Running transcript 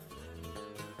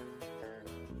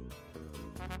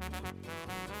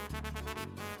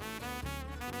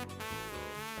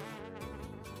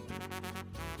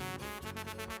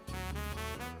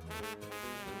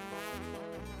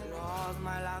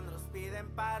malandros piden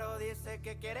paro, dice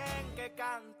que quieren que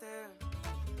cante.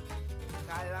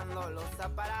 Jalando los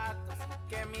aparatos,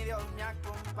 que mi Dios me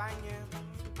acompañe.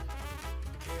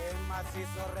 Que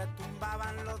macizo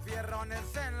retumbaban los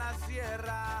fierrones en la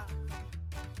sierra.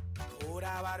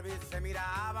 Pura Barbie se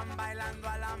miraban bailando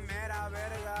a la mera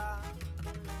verga.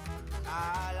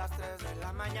 A las 3 de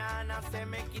la mañana se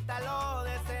me quita lo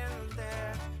decente.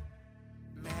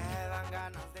 Me dan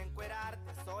ganas de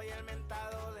encuerarte, soy el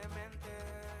mentado demente.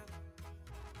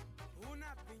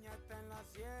 Una piñata en la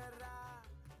sierra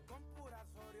con puras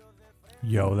Oreos de frente.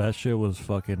 Yo, that shit was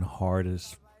fucking hard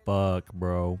as fuck,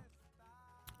 bro.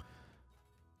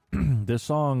 This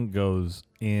song goes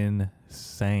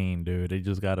insane, dude. It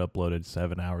just got uploaded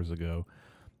 7 hours ago.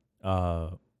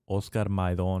 Oscar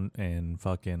Maidon and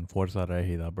fucking Fuerza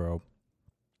Regida, bro.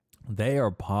 They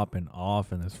are popping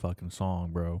off in this fucking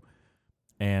song, bro.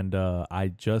 And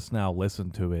I just now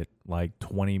listened to it like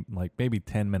maybe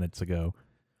 10 minutes ago.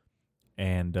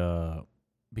 And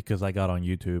because I got on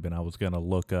YouTube and I was going to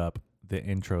look up the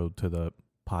intro to the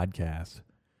podcast.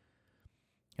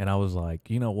 And I was like,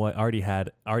 you know what? I already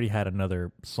had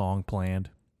another song planned,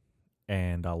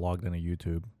 and I logged into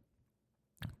YouTube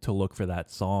to look for that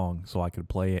song so I could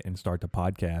play it and start the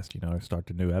podcast, start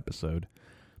the new episode.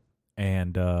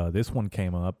 And this one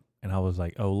came up, and I was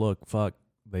like, oh, look, fuck,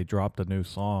 they dropped a new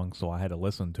song, so I had to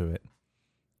listen to it.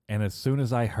 And as soon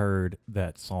as I heard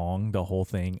that song, the whole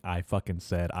thing, I fucking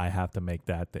said, I have to make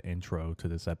that the intro to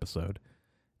this episode.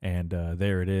 And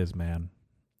there it is, man.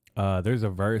 There's a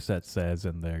verse that says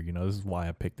in there, this is why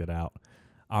I picked it out.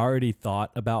 I already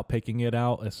thought about picking it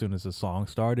out as soon as the song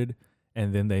started.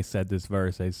 And then they said this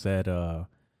verse. They said,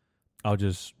 I'll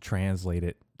just translate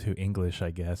it to English,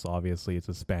 I guess. Obviously, it's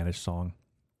a Spanish song.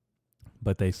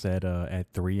 But they said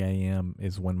at 3 a.m.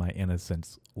 is when my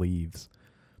innocence leaves.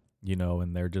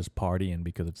 And they're just partying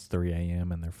because it's 3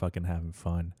 a.m. and they're fucking having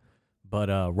fun. But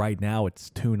right now, it's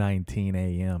 2:19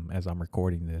 a.m. as I'm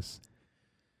recording this.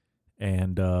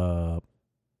 And,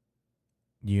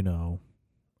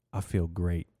 I feel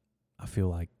great. I feel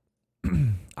like,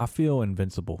 I feel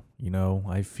invincible,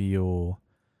 I feel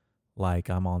like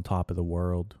I'm on top of the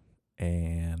world,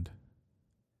 and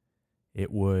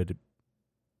it wouldn't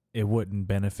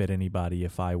benefit anybody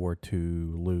if I were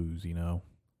to lose,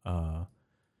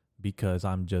 because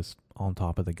I'm just on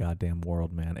top of the goddamn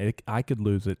world, man. I could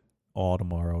lose it all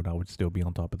tomorrow and I would still be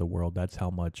on top of the world. That's how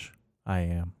much I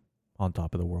am on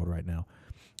top of the world right now.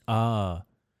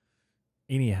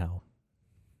 Anyhow,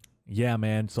 yeah,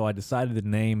 man. So I decided to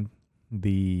name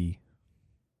the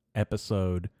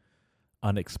episode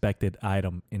Unexpected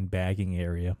Item in Bagging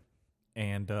Area.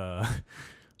 And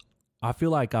I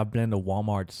feel like I've been to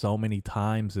Walmart so many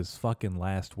times this fucking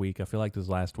last week. I feel like this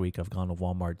last week I've gone to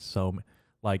Walmart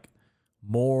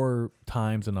more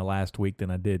times in the last week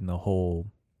than I did in the whole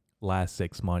last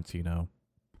 6 months,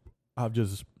 I've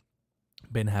just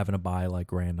been having to buy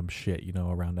like random shit,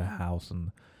 around the house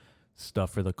and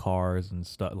stuff for the cars and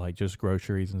stuff, like just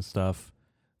groceries and stuff.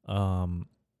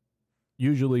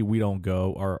 Usually we don't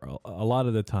go, or a lot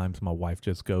of the times my wife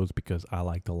just goes because I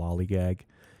like to lollygag.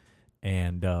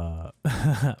 And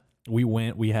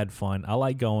we had fun. I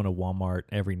like going to Walmart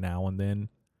every now and then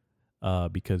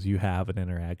because you have an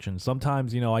interaction.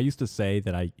 Sometimes, I used to say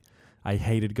that I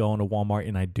hated going to Walmart,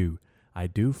 and I do. I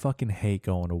do fucking hate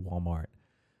going to Walmart.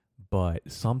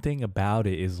 But something about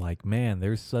it is like, man,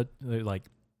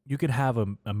 you could have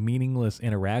a meaningless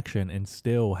interaction and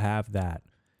still have that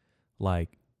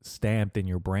like stamped in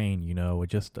your brain,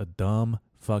 just a dumb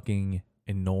fucking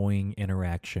annoying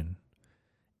interaction.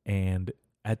 And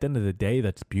at the end of the day,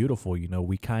 that's beautiful.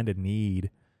 We kind of need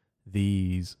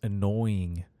these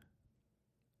annoying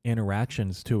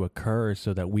interactions to occur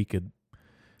so that we can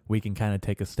kind of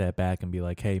take a step back and be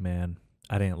like, hey man,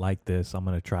 I didn't like this. I'm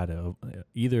going to try to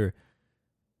either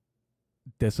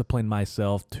discipline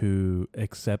myself to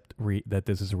accept that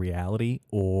this is reality,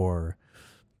 or,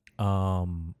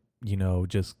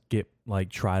 just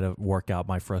try to work out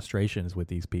my frustrations with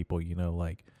these people,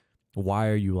 like, why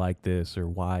are you like this? Or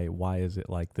why is it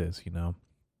like this?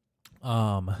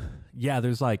 Yeah,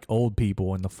 there's like old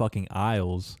people in the fucking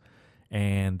aisles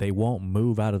and they won't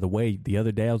move out of the way. The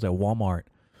other day I was at Walmart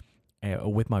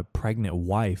with my pregnant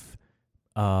wife.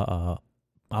 I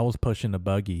was pushing the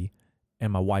buggy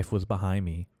and my wife was behind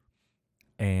me,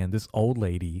 and this old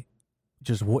lady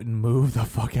just wouldn't move the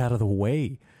fuck out of the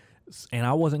way. And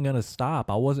I wasn't going to stop.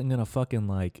 I wasn't going to fucking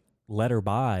like let her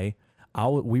by.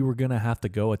 We were going to have to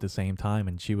go at the same time.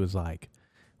 And she was like,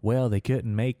 well, they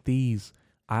couldn't make these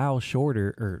aisles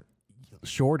shorter,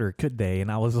 could they?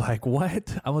 And I was like,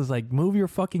 what? I was like, move your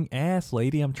fucking ass,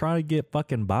 lady. I'm trying to get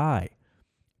fucking by.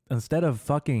 instead of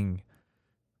fucking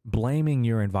blaming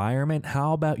your environment,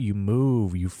 how about you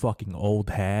move, you fucking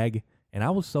old hag? And I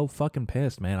was so fucking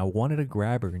pissed, man. I wanted to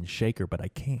grab her and shake her, but I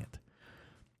can't.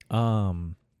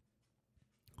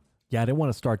 Yeah, I didn't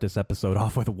want to start this episode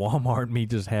off with Walmart, me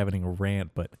just having a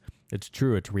rant, but it's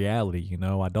true. It's reality, you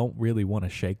know. I don't really want to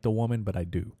shake the woman, but I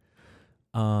do.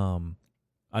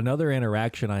 Another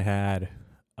interaction I had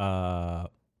at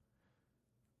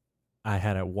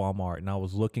Walmart, and I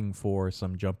was looking for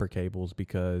some jumper cables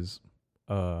because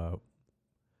my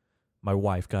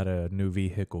wife got a new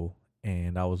vehicle,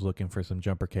 and I was looking for some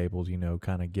jumper cables, you know,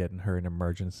 kind of getting her an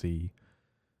emergency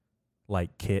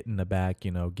like kit in the back,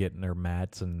 you know, getting her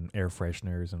mats and air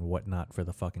fresheners and whatnot for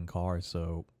the fucking car.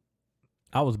 So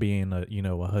I was being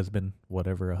a husband,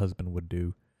 whatever a husband would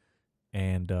do.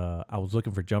 And I was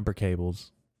looking for jumper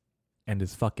cables, and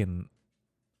this fucking,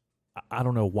 I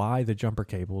don't know why the jumper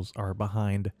cables are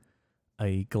behind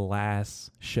a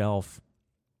glass shelf,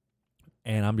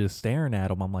 and I'm just staring at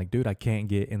them. I'm like, dude, I can't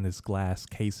get in this glass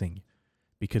casing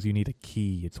because you need a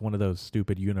key. It's one of those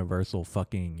stupid universal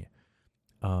fucking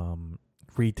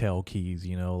retail keys,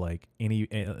 you know, like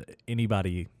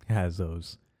anybody has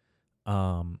those.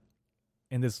 And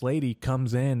this lady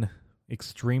comes in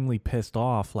extremely pissed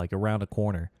off, like around a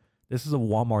corner. This is a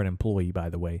Walmart employee, by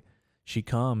the way. She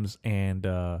comes, and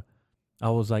I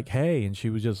was like, hey, and she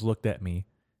was just looked at me,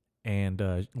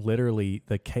 and literally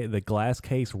the glass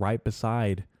case right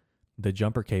beside the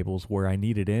jumper cables where I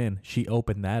needed in, she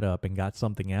opened that up and got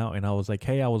something out, and I was like,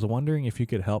 hey, I was wondering if you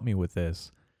could help me with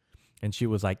this. And she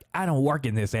was like, I don't work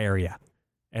in this area.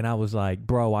 And I was like,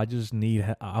 bro, I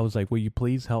was like, will you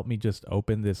please help me just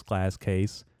open this glass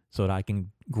case so that I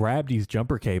can grab these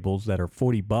jumper cables that are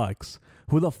 $40?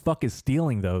 Who the fuck is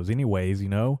stealing those anyways, you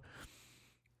know?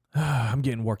 I'm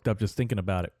getting worked up just thinking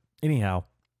about it. Anyhow,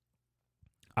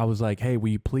 I was like, hey, will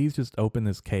you please just open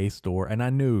this case door? And I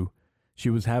knew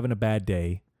she was having a bad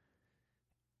day.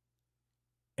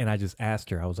 And I just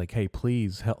asked her, I was like, hey,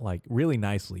 please help, like really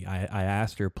nicely. I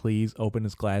asked her, please open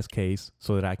this glass case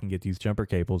so that I can get these jumper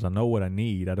cables. I know what I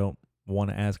need. I don't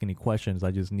want to ask any questions. I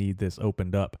just need this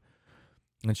opened up.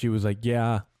 And she was like,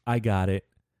 yeah, I got it.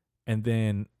 And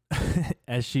then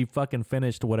as she fucking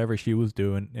finished whatever she was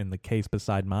doing in the case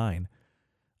beside mine,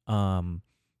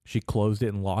 she closed it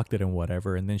and locked it and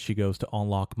whatever. And then she goes to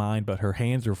unlock mine, but her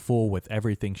hands are full with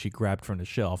everything she grabbed from the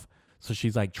shelf. So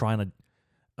she's like trying to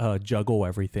juggle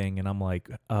everything, and I'm like,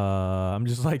 I'm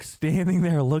just like standing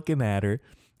there looking at her,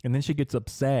 and then she gets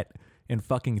upset and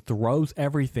fucking throws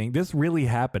everything. This really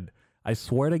happened. I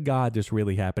swear to God, this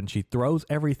really happened. She throws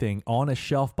everything on a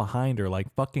shelf behind her,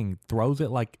 like fucking throws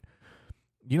it like,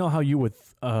 you know how you would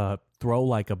throw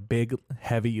like a big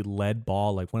heavy lead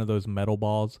ball, like one of those metal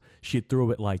balls? She threw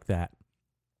it like that.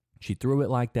 She threw it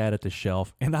like that at the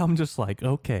shelf, and I'm just like,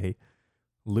 okay,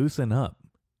 loosen up,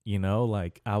 you know?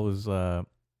 Like I was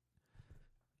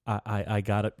I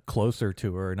got it closer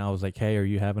to her, and I was like, hey, are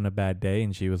you having a bad day?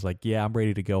 And she was like, yeah, I'm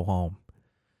ready to go home.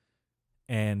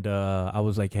 And I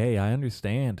was like, hey, I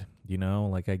understand, you know,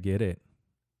 like I get it,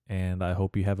 and I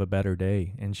hope you have a better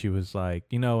day. And she was like,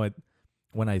 you know,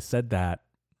 when I said that,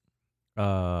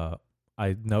 I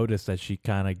noticed that she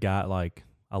kind of got like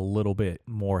a little bit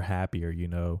more happier, you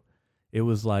know. It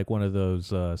was like one of those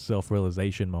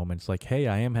self-realization moments, like, hey,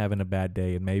 I am having a bad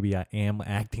day, and maybe I am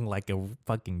acting like a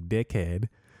fucking dickhead.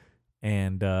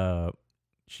 And,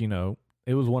 you know,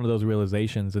 it was one of those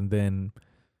realizations. And then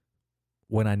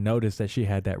when I noticed that she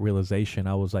had that realization,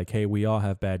 I was like, hey, we all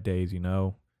have bad days, you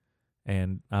know,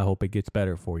 and I hope it gets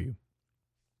better for you.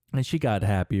 And she got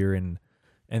happier. And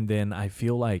then I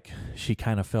feel like she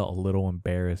kind of felt a little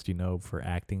embarrassed, you know, for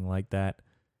acting like that.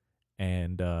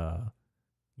 And,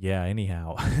 yeah,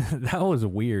 anyhow, that was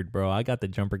weird, bro. I got the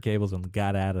jumper cables and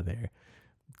got out of there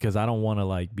because I don't want to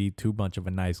like be too much of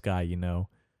a nice guy, you know.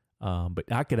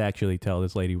 But I could actually tell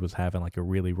this lady was having like a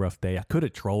really rough day. I could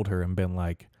have trolled her and been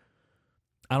like,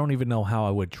 I don't even know how I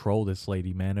would troll this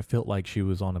lady, man. It felt like she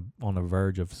was on a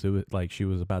verge of suicide, like she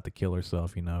was about to kill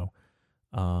herself, you know.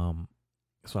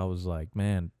 So I was like,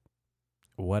 man,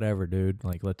 whatever, dude.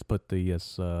 Like, let's put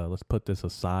this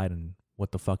aside, and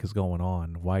what the fuck is going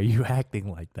on? Why are you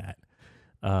acting like that?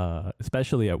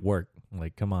 Especially at work.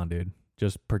 Like, come on, dude.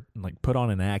 Just put on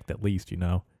an act at least, you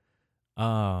know.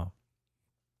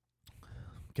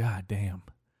 God damn.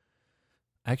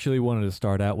 I actually wanted to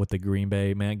start out with the Green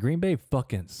Bay, man. Green Bay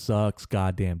fucking sucks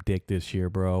goddamn dick this year,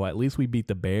 bro. At least we beat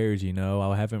the Bears, you know.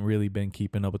 I haven't really been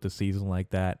keeping up with the season like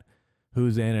that.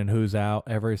 Who's in and who's out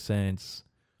ever since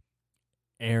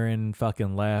Aaron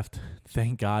fucking left.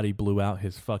 Thank God he blew out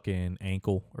his fucking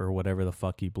ankle or whatever the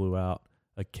fuck he blew out.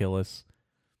 Achilles.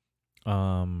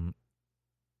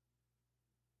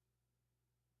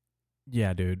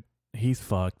 Yeah, dude. He's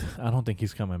fucked. I don't think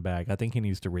he's coming back. I think he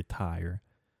needs to retire.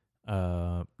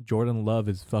 Jordan Love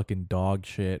is fucking dog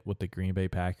shit with the Green Bay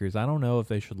Packers. I don't know if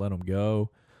they should let him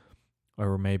go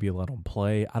or maybe let him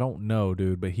play. I don't know,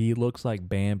 dude, but he looks like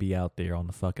Bambi out there on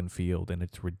the fucking field, and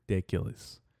it's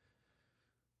ridiculous.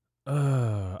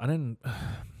 I didn't.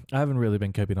 I haven't really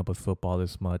been keeping up with football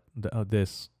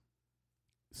this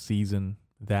season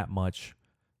that much.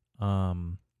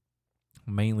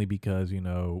 Mainly because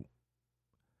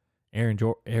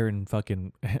Aaron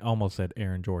fucking almost said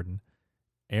Aaron Jordan.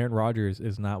 Aaron Rodgers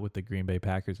is not with the Green Bay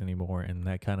Packers anymore, and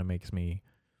that kind of makes me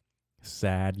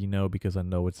sad, because I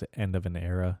know it's the end of an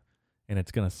era, and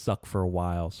it's gonna suck for a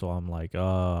while. So I'm like,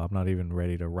 oh, I'm not even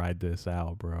ready to ride this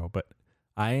out, bro. But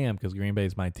I am, because Green Bay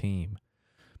is my team.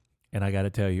 And I got to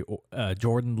tell you,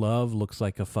 Jordan Love looks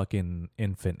like a fucking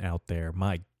infant out there.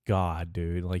 My God,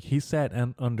 dude. Like, he sat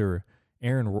under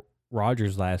Aaron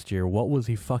Rodgers last year. What was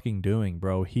he fucking doing,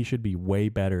 bro? He should be way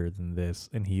better than this,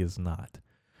 and he is not.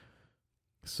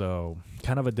 So,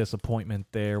 kind of a disappointment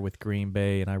there with Green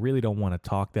Bay, and I really don't want to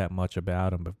talk that much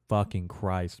about him, but fucking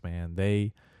Christ, man.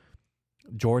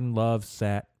 Jordan Love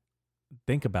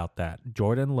think about that.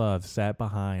 Jordan Love sat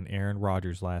behind Aaron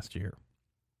Rodgers last year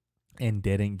and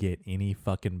didn't get any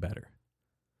fucking better.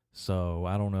 So,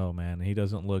 I don't know, man. He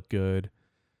doesn't look good.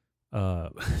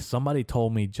 Somebody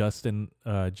told me Justin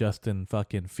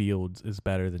fucking Fields is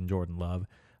better than Jordan Love.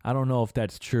 I don't know if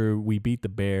that's true. We beat the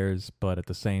Bears, but at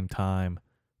the same time,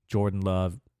 Jordan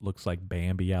Love looks like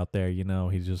Bambi out there,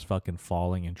 He's just fucking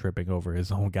falling and tripping over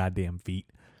his own goddamn feet.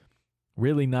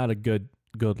 Really not a good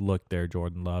look there,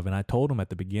 Jordan Love. And I told him at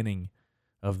the beginning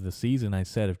of the season, I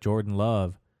said, if Jordan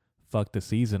Love fucked the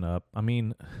season up, I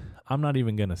mean, I'm not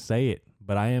even going to say it,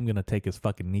 but I am going to take his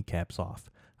fucking kneecaps off.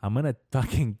 I'm going to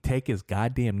fucking take his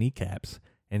goddamn kneecaps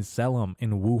and sell them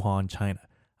in Wuhan, China.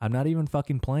 I'm not even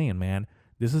fucking playing, man.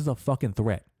 This is a fucking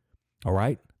threat. All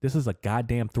right? This is a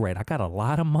goddamn threat. I got a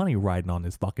lot of money riding on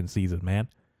this fucking season, man.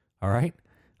 All right?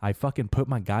 I fucking put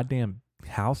my goddamn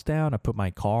house down. I put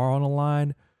my car on the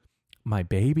line. My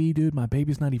baby, dude, my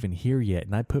baby's not even here yet,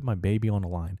 and I put my baby on the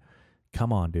line.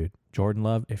 Come on, dude. Jordan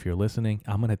Love, if you're listening,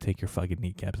 I'm going to take your fucking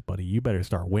kneecaps, buddy. You better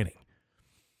start winning.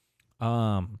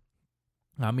 I'm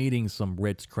eating some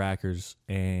Ritz crackers,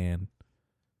 and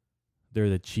they're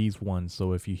the cheese ones,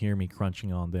 so if you hear me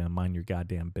crunching on them, mind your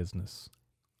goddamn business.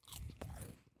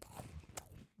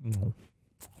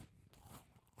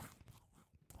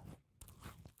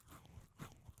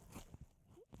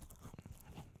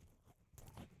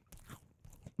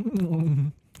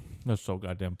 That's so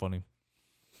goddamn funny.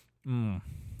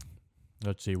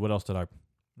 Let's see, what else did I...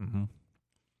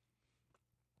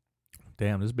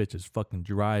 Damn, this bitch is fucking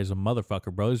dry as a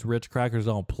motherfucker, bro. These Ritz crackers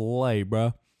don't play,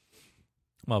 bro.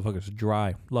 Motherfucker's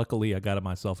dry. Luckily, I got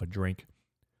myself a drink.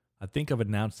 I think I've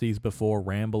announced these before.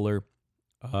 Rambler,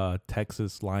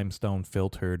 Texas limestone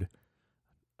filtered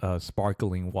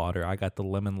sparkling water. I got the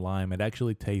lemon lime. It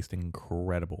actually tastes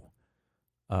incredible.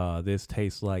 This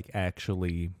tastes like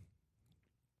actually...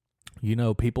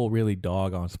 people really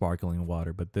dog on sparkling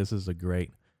water, but this is a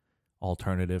great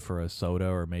alternative for a soda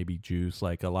or maybe juice.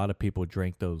 Like, a lot of people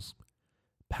drink those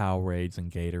Powerades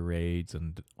and Gatorades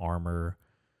and Armor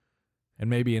and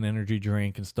maybe an energy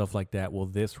drink and stuff like that. Well,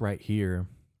 this right here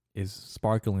is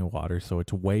sparkling water, so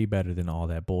it's way better than all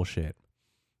that bullshit.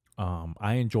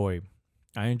 I enjoy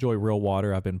real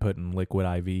water. I've been putting liquid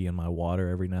IV in my water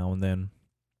every now and then,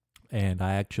 and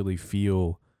I actually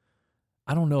feel...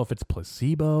 I don't know if it's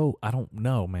placebo. I don't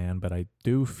know, man, but I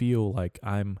do feel like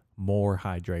I'm more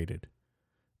hydrated.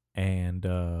 And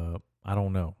I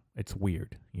don't know. It's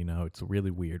weird. It's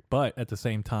really weird. But at the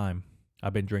same time,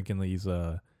 I've been drinking these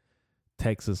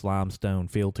Texas limestone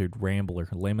filtered Rambler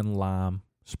lemon lime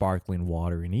sparkling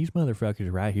water. And these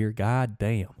motherfuckers right here,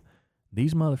 goddamn.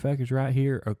 These motherfuckers right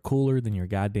here are cooler than your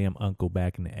goddamn uncle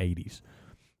back in the 80s.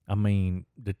 I mean,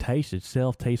 the taste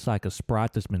itself tastes like a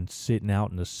Sprite that's been sitting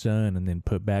out in the sun and then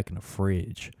put back in the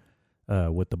fridge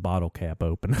with the bottle cap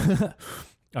open.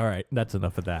 All right, that's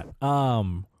enough of that.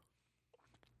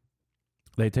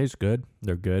 They taste good.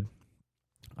 They're good.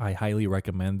 I highly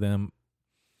recommend them.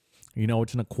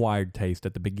 It's an acquired taste.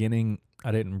 At the beginning,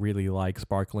 I didn't really like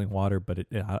sparkling water, but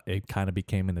it kind of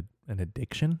became an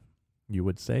addiction, you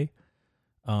would say.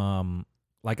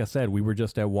 Like I said, we were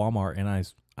just at Walmart, and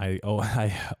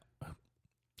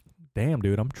damn,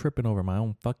 dude, I'm tripping over my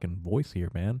own fucking voice here,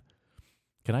 man.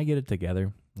 Can I get it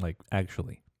together? Like,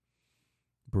 actually,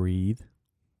 breathe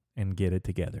and get it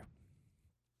together.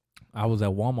 I was at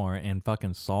Walmart and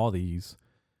fucking saw these,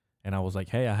 and I was like,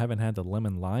 hey, I haven't had the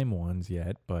lemon lime ones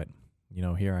yet, but,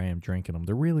 here I am drinking them.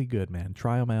 They're really good, man.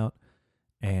 Try them out.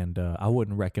 And I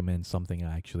wouldn't recommend something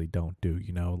I actually don't do,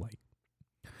 like,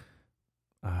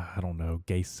 I don't know,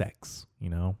 gay sex,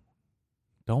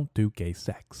 Don't do gay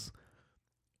sex.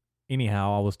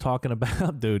 Anyhow, I was talking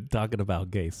about, talking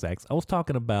about gay sex. I was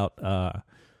talking about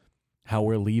how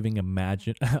we're leaving a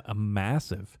massive,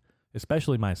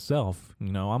 especially myself,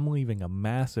 I'm leaving a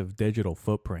massive digital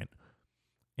footprint.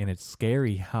 And it's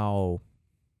scary how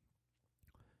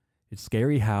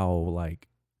like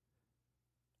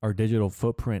our digital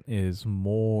footprint is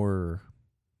more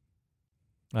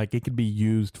like it could be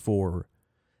used for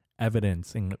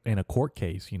evidence in a court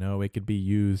case, it could be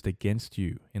used against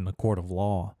you in the court of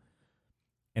law.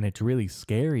 And it's really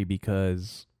scary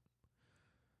because,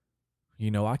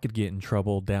 I could get in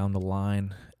trouble down the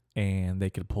line and they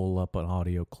could pull up an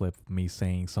audio clip of me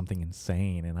saying something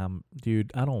insane. And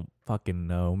I don't fucking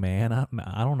know, man.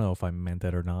 I don't know if I meant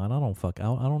that or not. I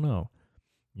don't know.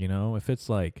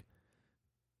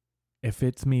 If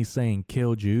it's me saying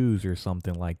kill Jews or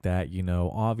something like that,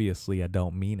 obviously I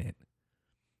don't mean it.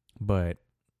 But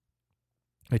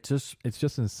it's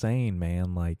just insane,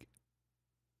 man. Like,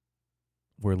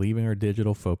 we're leaving our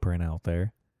digital footprint out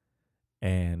there,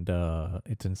 and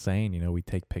it's insane. We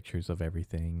take pictures of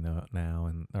everything now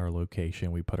and our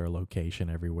location. We put our location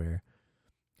everywhere.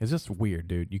 It's just weird,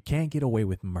 dude. You can't get away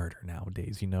with murder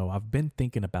nowadays. I've been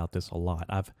thinking about this a lot.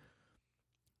 I've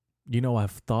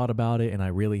thought about it, and I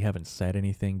really haven't said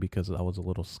anything because I was a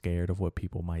little scared of what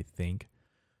people might think.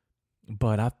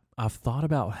 But I've thought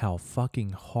about how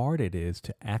fucking hard it is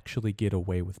to actually get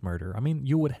away with murder. I mean,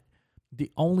 the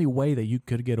only way that you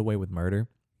could get away with murder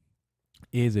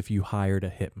is if you hired a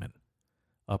hitman,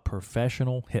 a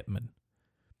professional hitman.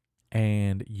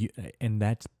 And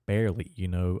that's barely,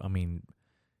 I mean,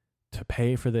 to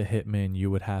pay for the hitman,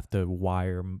 you would have to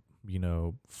wire,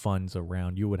 funds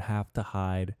around. You would have to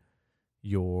hide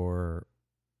your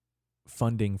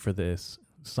funding for this.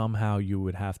 Somehow you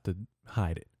would have to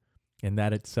hide it. And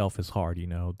that itself is hard,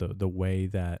 the way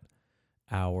that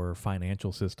our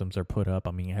financial systems are put up.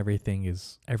 I mean, everything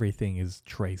is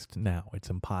traced now. It's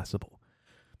impossible.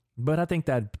 But I think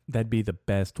that'd be the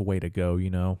best way to go,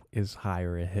 is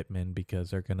hire a hitman,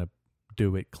 because they're going to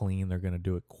do it clean. They're going to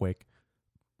do it quick.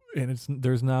 And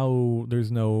there's no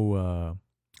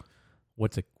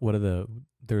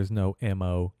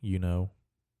MO,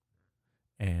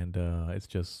 and it's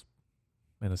just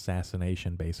an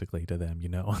assassination basically to them,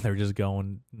 They're just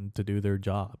going to do their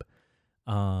job.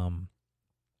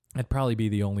 That'd probably be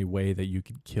the only way that you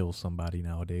could kill somebody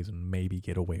nowadays and maybe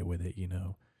get away with it,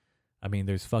 I mean,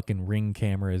 there's fucking Ring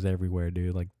cameras everywhere,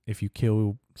 dude. Like, if you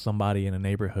kill somebody in a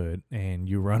neighborhood and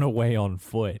you run away on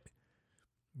foot,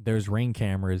 there's Ring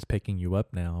cameras picking you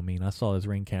up now. I mean, I saw this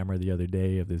Ring camera the other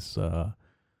day of this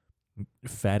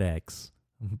FedEx.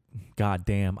 God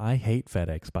damn, I hate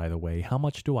FedEx, by the way. How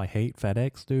much do I hate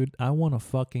FedEx, dude? I want to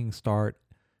fucking start,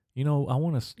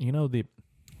 one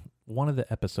of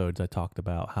the episodes I talked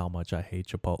about how much I hate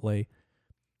Chipotle.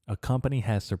 A company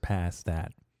has surpassed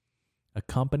that. A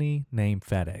company named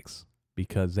FedEx,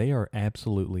 because they are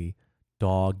absolutely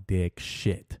dog dick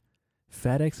shit.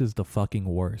 FedEx is the fucking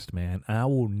worst, man. I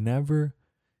will never,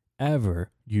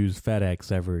 ever use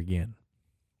FedEx ever again.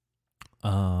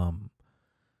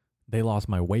 They lost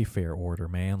my Wayfair order,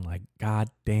 man. Like, god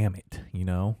damn it,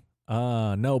 No,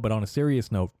 but on a serious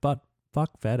note, but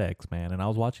fuck FedEx, man. And I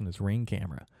was watching this Ring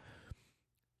camera.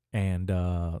 And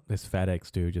this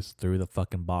FedEx dude just threw the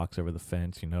fucking box over the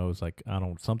fence, It was like,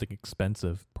 something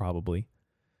expensive probably.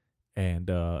 And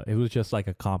it was just like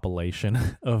a compilation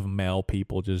of male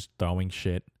people just throwing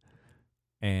shit.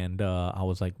 And I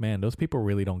was like, man, those people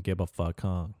really don't give a fuck,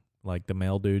 huh? Like, the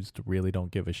male dudes really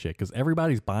don't give a shit, because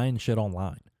everybody's buying shit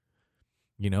online.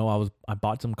 I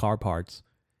bought some car parts.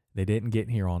 They didn't get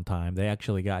here on time. They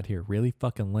actually got here really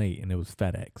fucking late, and it was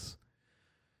FedEx.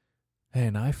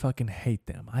 And I fucking hate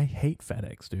them. I hate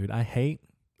FedEx, dude. I hate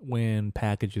when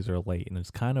packages are late, and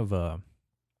it's kind of a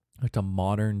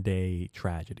modern day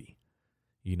tragedy,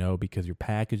 because your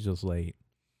package is late,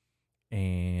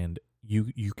 and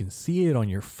you can see it on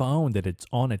your phone that it's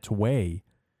on its way,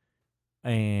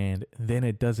 and then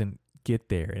it doesn't get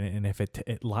there, and if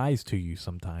it lies to you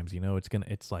sometimes, it's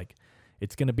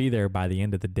gonna be there by the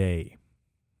end of the day.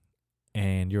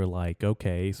 And you're like,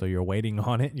 okay, so you're waiting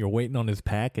on it. You're waiting on this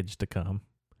package to come.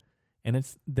 And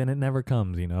then it never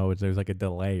comes, there's like a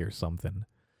delay or something.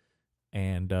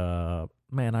 And,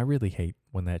 man, I really hate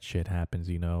when that shit happens,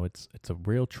 It's a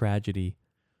real tragedy.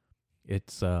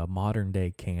 It's modern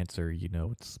day cancer,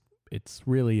 It's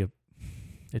really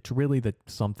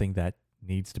something that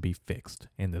needs to be fixed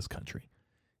in this country.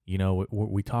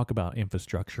 We talk about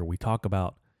infrastructure. We talk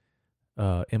about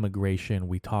immigration,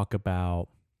 we talk about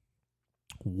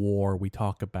war, we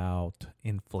talk about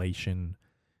inflation,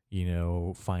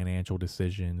 financial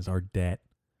decisions, our debt,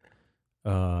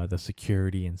 the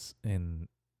security and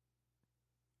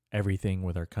everything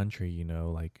with our country,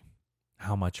 like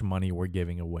how much money we're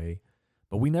giving away.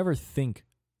 But we never think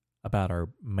about our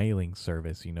mailing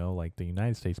service, like the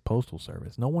United States Postal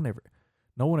Service. No one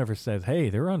ever says,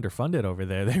 hey, they're underfunded over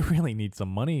there. They really need some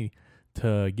money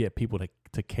to get people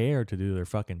to care to do their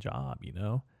fucking job,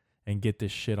 and get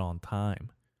this shit on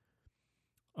time.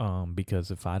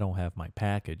 Because if I don't have my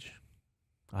package,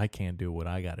 I can't do what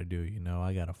I gotta do,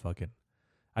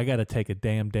 I gotta take a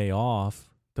damn day off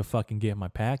to fucking get my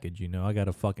package, I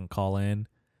gotta fucking call in.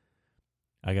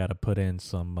 I gotta put in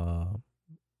some,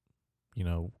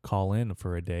 call in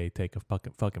for a day, take a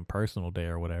fucking personal day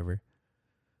or whatever.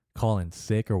 Call in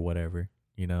sick or whatever,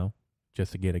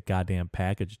 just to get a goddamn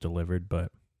package delivered.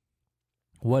 But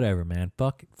whatever, man.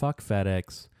 Fuck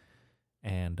FedEx.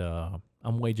 And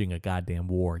I'm waging a goddamn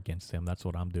war against them. That's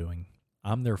what I'm doing.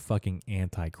 I'm their fucking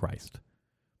antichrist.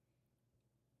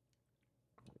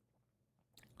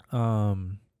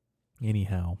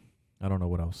 Anyhow, I don't know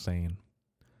what I was saying.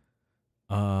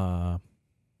 Yeah.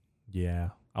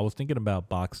 I was thinking about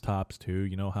box tops too.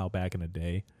 You know how back in the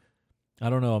day, I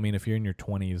don't know. I mean, if you're in your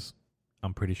 20s,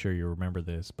 I'm pretty sure you remember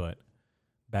this, but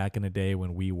back in the day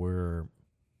when we were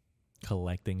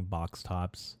collecting box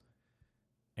tops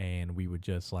and we would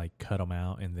just like cut them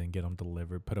out and then get them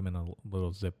delivered, put them in a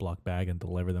little Ziploc bag and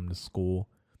deliver them to school.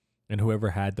 And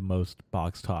whoever had the most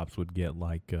box tops would get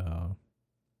like, a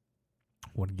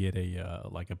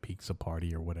pizza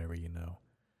party or whatever,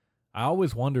 I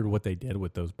always wondered what they did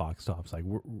with those box tops. Like,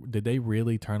 did they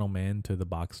really turn them into the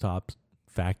box tops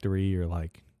factory or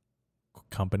like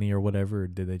company or whatever? Or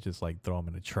did they just like throw them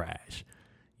in the trash?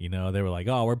 They were like,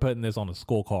 oh, we're putting this on a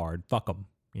school card. Fuck them.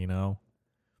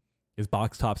 Is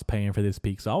Box Tops paying for this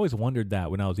pizza? I always wondered that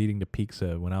when I was eating the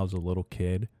pizza when I was a little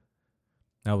kid.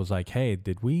 I was like, hey,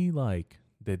 did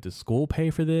the school pay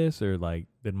for this? Or like,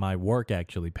 did my work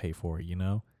actually pay for it,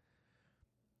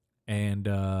 And,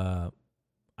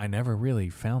 I never really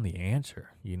found the answer,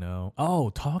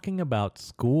 Oh, talking about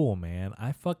school, man.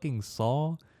 I fucking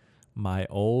saw my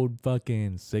old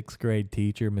fucking 6th grade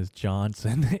teacher, Miss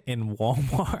Johnson, in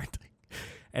Walmart.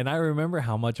 And I remember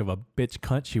how much of a bitch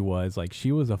cunt she was. Like,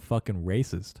 she was a fucking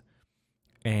racist.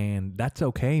 And that's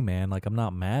okay, man. Like, I'm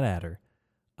not mad at her.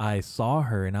 I saw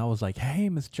her and I was like, hey,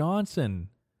 Miss Johnson.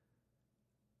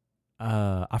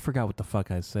 I forgot what the fuck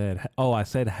I said. Oh, I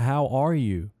said, how are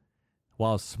you?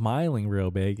 While smiling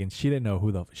real big, and she didn't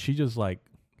know she just like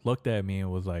looked at me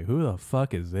and was like, who the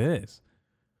fuck is this?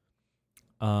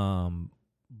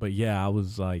 But yeah, I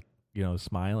was like,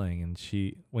 smiling,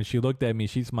 and when she looked at me,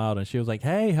 she smiled and she was like,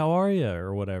 hey, how are you?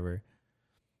 Or whatever.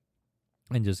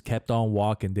 And just kept on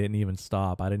walking, didn't even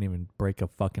stop. I didn't even break a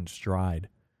fucking stride.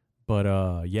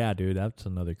 But yeah, dude, that's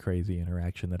another crazy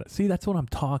interaction that's what I'm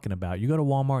talking about. You go to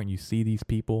Walmart and you see these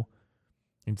people.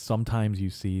 And sometimes you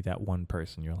see that one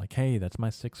person, you're like, hey, that's my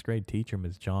 6th grade teacher,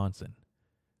 Ms. Johnson.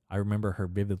 I remember her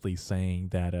vividly saying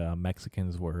that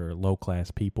Mexicans were low-class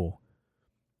people.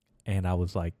 And I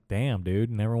was like, damn,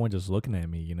 dude. And everyone just looking at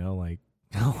me, like,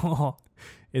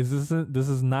 this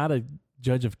is not a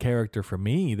judge of character for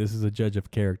me. This is a judge of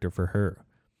character for her.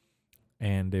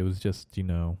 And it was just,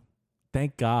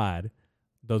 thank God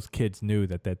those kids knew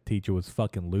that teacher was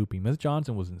fucking loopy. Ms.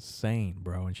 Johnson was insane,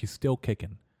 bro. And she's still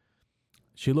kicking.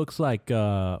 She looks like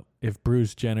if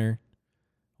Bruce Jenner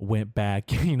went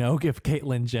back, if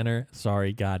Caitlyn Jenner,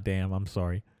 goddamn, I'm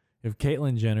sorry. If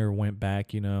Caitlyn Jenner went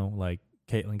back, like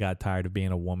Caitlyn got tired of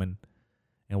being a woman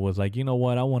and was like, you know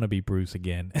what, I want to be Bruce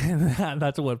again. And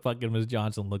that's what fucking Ms.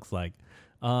 Johnson looks like.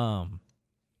 Yeah,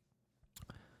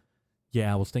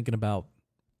 I was thinking about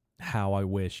how I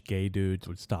wish gay dudes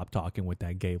would stop talking with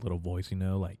that gay little voice,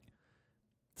 like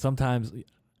sometimes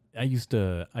I used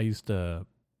to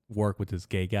work with this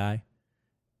gay guy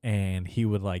and he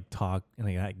would like talk in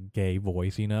like that gay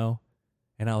voice, and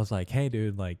I was like, hey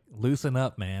dude, like loosen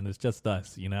up, man. It's just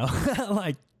us,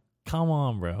 like, come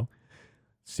on, bro.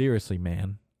 Seriously,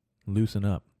 man, loosen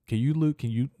up. Can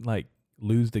you like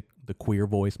lose the queer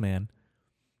voice, man?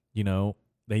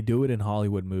 They do it in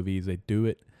Hollywood movies. They do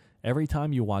it every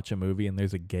time you watch a movie and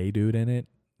there's a gay dude in it.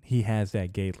 He has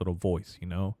that gay little voice,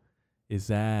 Is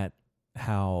that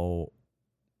how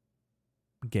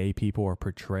gay people are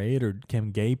portrayed, or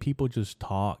can gay people just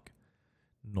talk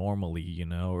normally,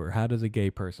 or how does a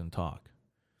gay person talk?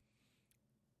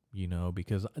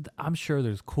 Because I'm sure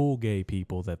there's cool gay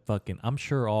people that I'm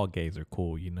sure all gays are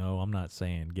cool, I'm not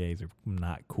saying gays are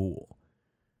not cool.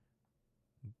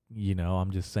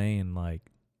 I'm just saying, like,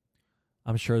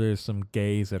 I'm sure there's some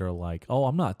gays that are like, oh,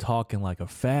 I'm not talking like a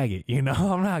faggot, you know?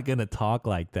 I'm not going to talk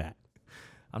like that.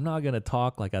 I'm not going to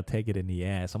talk like I take it in the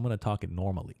ass. I'm going to talk it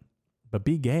normally. But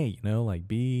be gay, you know? Like,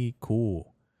 be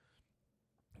cool.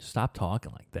 Stop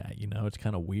talking like that, you know? It's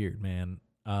kind of weird, man.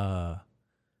 I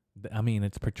mean,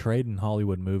 it's portrayed in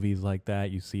Hollywood movies like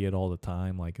that. You see it all the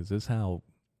time. Like, is this how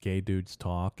gay dudes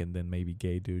talk? And then maybe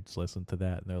gay dudes listen to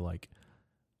that and they're like,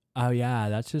 oh, yeah,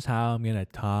 that's just how I'm going to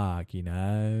talk, you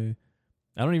know?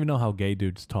 I don't even know how gay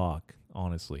dudes talk,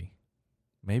 honestly.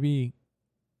 Maybe,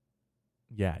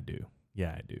 yeah, I do.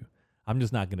 Yeah, I do. I'm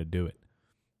just not going to do it.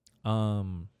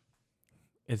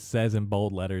 It says in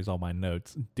bold letters on my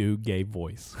notes, do gay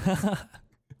voice.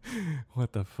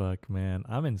 What the fuck, man?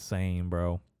 I'm insane,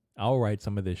 bro. I'll write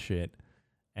some of this shit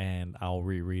and I'll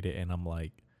reread it and I'm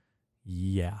like,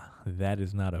 yeah, that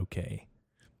is not okay.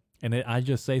 And I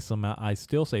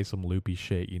still say some loopy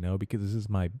shit, you know, because this is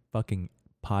my fucking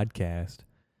podcast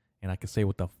and I can say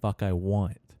what the fuck I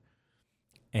want.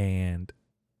 And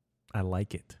I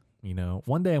like it, you know.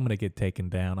 One day I'm going to get taken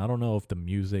down. I don't know if the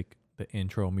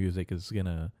intro music is going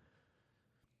to,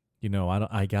 you know,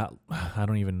 I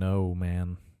don't even know,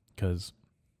 man, because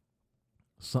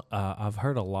I've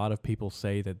heard a lot of people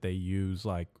say that they use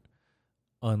like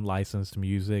unlicensed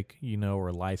music, you know,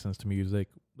 or licensed music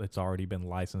that's already been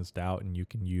licensed out and you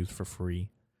can use for free.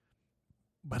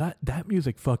 But that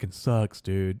music fucking sucks,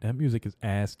 dude. That music is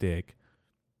ass dick.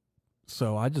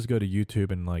 So I just go to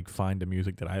YouTube and like find the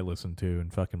music that I listen to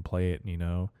and fucking play it, you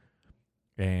know.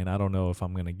 And I don't know if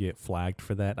I'm going to get flagged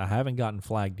for that. I haven't gotten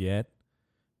flagged yet,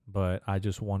 but I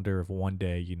just wonder if one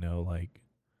day, you know, like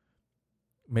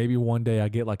maybe one day I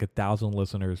get like 1,000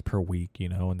 listeners per week, you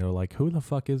know, and they're like, who the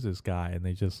fuck is this guy? And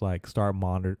they just like start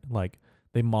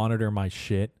they monitor my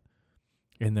shit.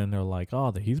 And then they're like,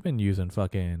 oh, he's been using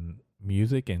fucking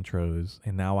music intros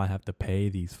and now I have to pay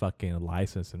these fucking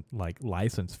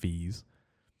license fees.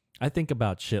 I think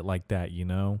about shit like that, you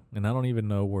know, and I don't even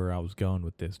know where I was going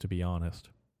with this, to be honest.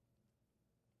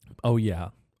 Oh yeah.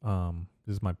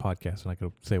 This is my podcast and I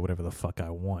can say whatever the fuck I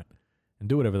want and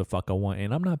do whatever the fuck I want.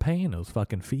 And I'm not paying those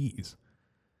fucking fees.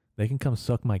 They can come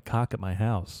suck my cock at my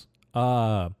house.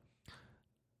 Not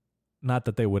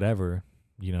that they would ever,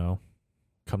 you know,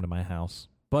 come to my house,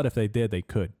 but if they did, they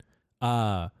could.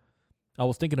 I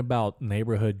was thinking about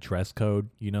neighborhood dress code,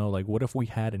 you know, like what if we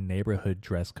had a neighborhood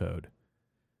dress code?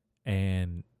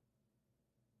 And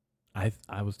I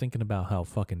was thinking about how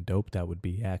fucking dope that would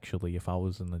be actually if I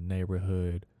was in the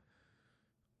neighborhood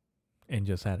and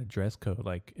just had a dress code.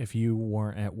 Like if you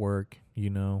weren't at work,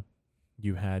 you know,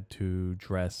 you had to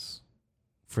dress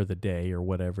for the day or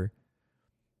whatever.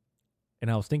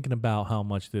 And I was thinking about how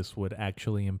much this would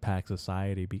actually impact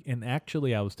society. And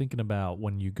actually I was thinking about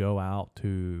when you go out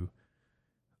to,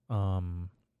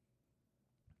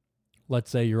 let's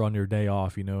say you're on your day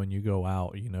off, you know, and you go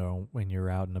out, you know, when you're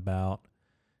out and about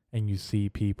and you see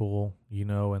people, you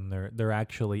know, and they're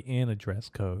actually in a dress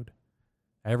code.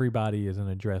 Everybody is in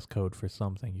a dress code for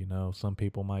something, you know. Some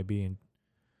people might be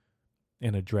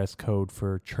in a dress code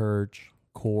for church,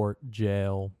 court,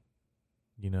 jail,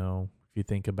 you know, if you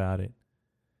think about it.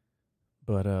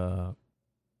 But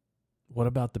what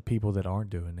about the people that aren't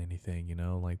doing anything, you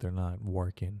know, like they're not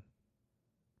working?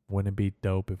 Wouldn't it be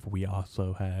dope if we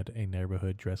also had a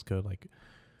neighborhood dress code? Like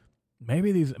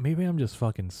maybe I'm just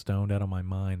fucking stoned out of my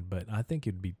mind, but I think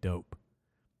it'd be dope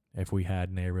if we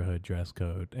had neighborhood dress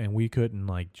code and we couldn't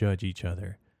like judge each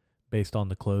other based on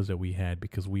the clothes that we had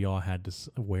because we all had to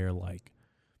wear like,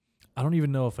 I don't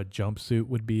even know if a jumpsuit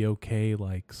would be okay.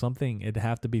 Like something, it'd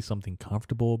have to be something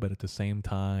comfortable, but at the same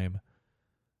time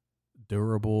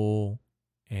durable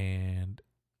and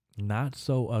not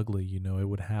so ugly, you know. It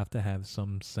would have to have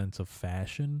some sense of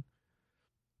fashion.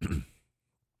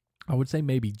 I would say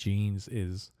maybe jeans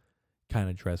is kind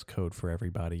of dress code for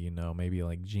everybody, you know. Maybe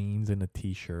like jeans and a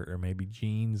t-shirt, or maybe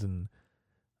jeans and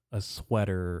a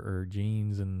sweater, or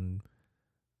jeans and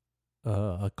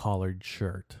a collared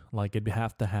shirt. Like it'd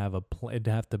have to it'd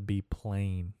have to be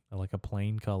plain, like a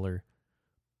plain color.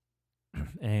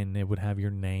 And it would have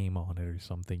your name on it or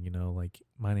something, you know, like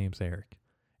my name's Eric.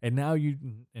 And now you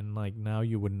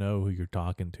would know who you're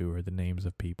talking to or the names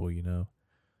of people, you know.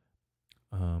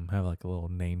 Have like a little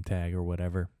name tag or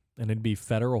whatever. And it'd be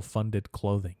federal funded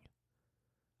clothing.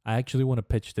 I actually want to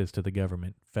pitch this to the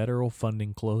government. Federal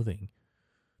funding clothing.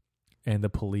 And the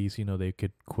police, you know, they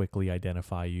could quickly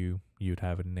identify you. You'd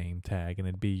have a name tag and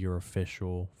it'd be your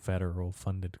official federal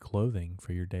funded clothing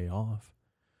for your day off.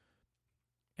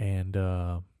 And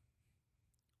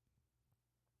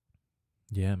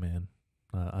yeah, man.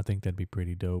 I think that'd be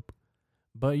pretty dope.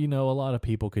 But, you know, a lot of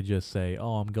people could just say,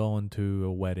 oh, I'm going to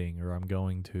a wedding or I'm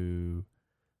going to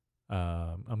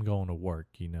I'm going to work,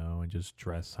 you know, and just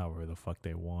dress however the fuck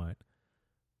they want.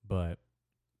 But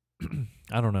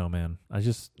I don't know, man.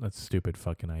 That's a stupid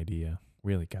fucking idea.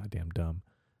 Really goddamn dumb.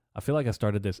 I feel like I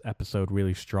started this episode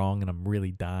really strong and I'm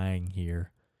really dying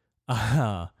here.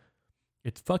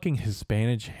 It's fucking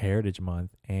Hispanic Heritage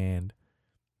Month, and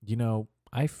you know,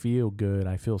 I feel good.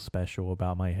 I feel special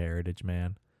about my heritage,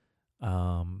 man.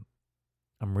 Um,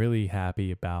 I'm really happy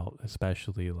about,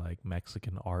 especially like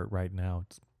Mexican art right now.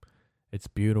 It's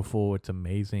beautiful. It's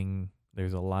amazing.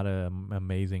 There's a lot of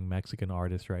amazing Mexican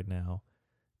artists right now,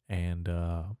 and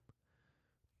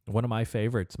one of my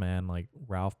favorites, man, like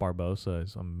Ralph Barbosa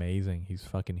is amazing. He's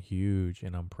fucking huge,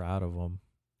 and I'm proud of him.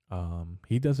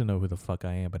 He doesn't know who the fuck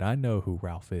I am, but I know who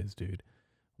Ralph is, dude.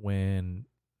 When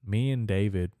me and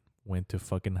David went to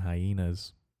fucking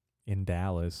Hyenas in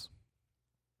Dallas,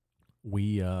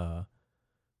 we I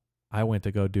went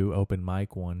to go do open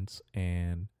mic once,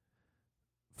 and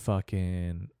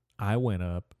fucking I went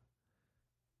up,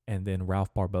 and then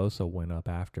Ralph Barbosa went up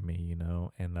after me, you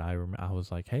know, and I was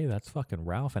like, hey, that's fucking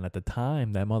Ralph. And at the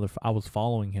time, I was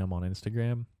following him on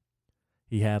Instagram.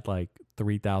 He had like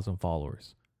 3,000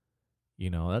 followers. You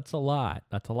know, that's a lot.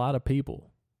 That's a lot of people.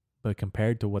 But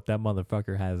compared to what that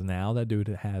motherfucker has now, that dude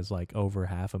has like over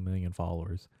 500,000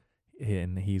 followers.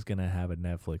 And he's going to have a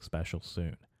Netflix special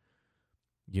soon.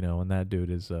 You know, and that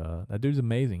dude's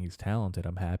amazing. He's talented.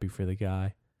 I'm happy for the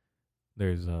guy.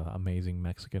 There's amazing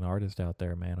Mexican artists out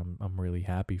there, man. I'm really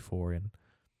happy for. And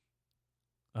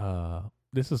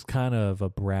this is kind of a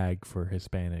brag for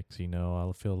Hispanics, you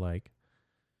know.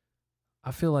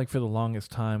 I feel like for the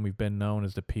longest time we've been known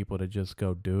as the people to just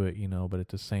go do it, you know, but at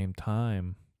the same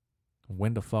time,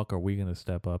 when the fuck are we going to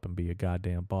step up and be a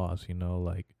goddamn boss, you know?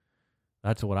 Like,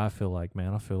 that's what I feel like,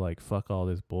 man. I feel like fuck all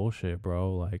this bullshit,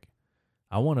 bro. Like,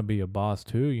 I want to be a boss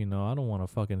too, you know? I don't want to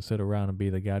fucking sit around and be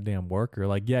the goddamn worker.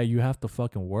 Like, yeah, you have to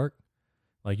fucking work.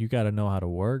 Like, you got to know how to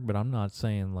work, but I'm not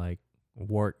saying, like,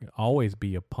 work, always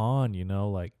be a pawn, you know?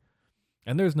 Like,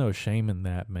 and there's no shame in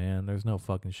that, man. There's no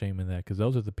fucking shame in that, because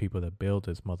those are the people that built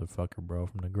this motherfucker, bro,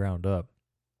 from the ground up.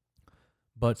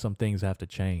 But some things have to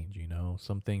change, you know?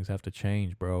 Some things have to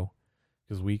change, bro,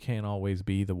 because we can't always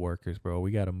be the workers, bro.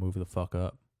 We got to move the fuck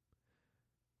up.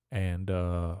 And,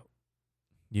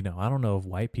 you know, I don't know if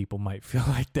white people might feel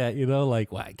like that, you know?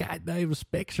 Like, well, God, they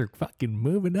respect are fucking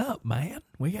moving up, man.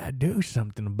 We got to do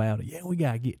something about it. Yeah, we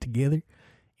got to get together,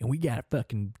 and we got to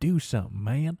fucking do something,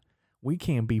 man. We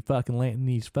can't be fucking letting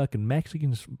these fucking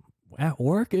Mexicans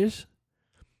outwork us.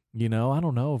 You know, I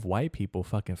don't know if white people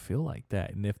fucking feel like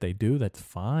that. And if they do, that's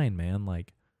fine, man.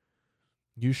 Like,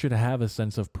 you should have a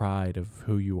sense of pride of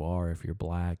who you are. If you're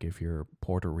black, if you're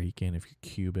Puerto Rican, if you're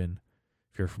Cuban,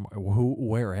 if you're from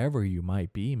wherever you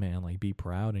might be, man. Like, be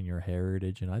proud in your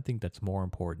heritage. And I think that's more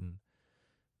important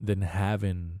than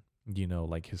having, you know,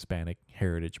 like Hispanic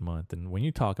Heritage Month. And when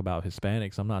you talk about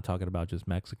Hispanics, I'm not talking about just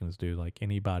Mexicans, dude. Like,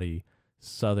 anybody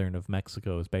southern of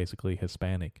Mexico is basically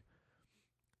Hispanic.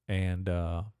 And,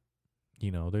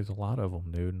 you know, there's a lot of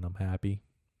them, dude, and I'm happy.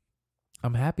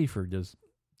 I'm happy for just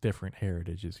different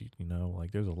heritages, you know.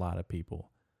 Like, there's a lot of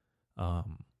people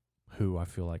who I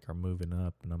feel like are moving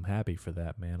up, and I'm happy for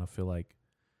that, man. I feel like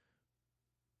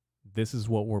this is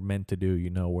what we're meant to do, you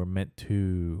know. We're meant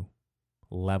to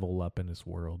level up in this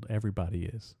world. Everybody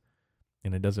is.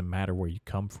 And it doesn't matter where you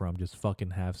come from. Just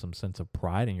fucking have some sense of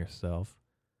pride in yourself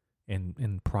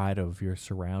and pride of your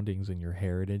surroundings and your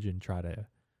heritage, and try to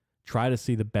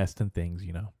see the best in things,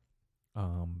 you know.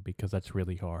 Because that's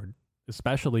really hard.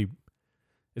 Especially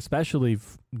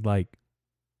like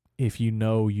if you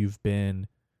know you've been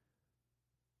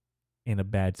in a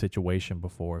bad situation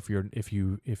before. If you're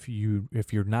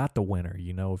not the winner,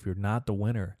 you know, if you're not the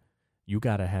winner, you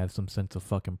got to have some sense of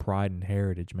fucking pride and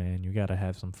heritage, man. You got to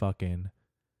have some fucking,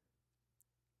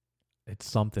 it's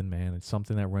something, man. It's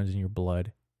something that runs in your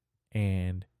blood.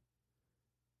 And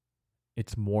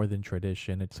it's more than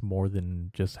tradition. It's more than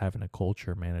just having a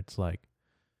culture, man. It's like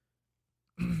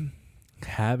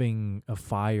having a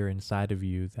fire inside of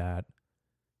you that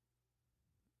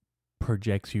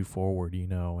projects you forward, you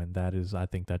know, and that is, I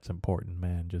think that's important,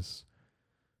 man. Just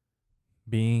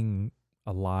being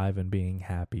alive and being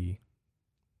happy.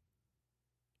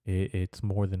 It's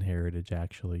more than heritage,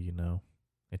 actually, you know.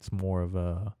 It's more of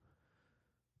a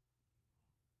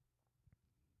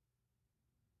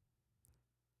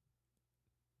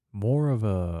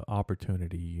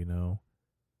opportunity, you know.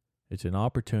 It's an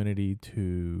opportunity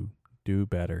to do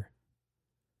better.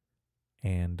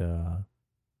 And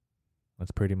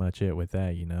that's pretty much it with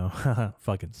that, you know.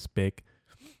 Fucking spick.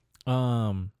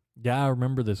 Yeah, I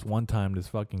remember this one time this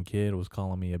fucking kid was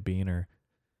calling me a beaner.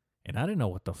 And I didn't know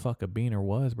what the fuck a beaner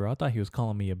was, bro. I thought he was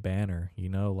calling me a banner,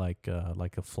 like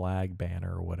a flag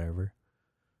banner or whatever.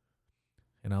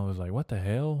 And I was like, what the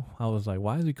hell? I was like,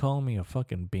 why is he calling me a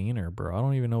fucking beaner, bro? I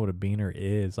don't even know what a beaner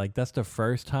is. Like, that's the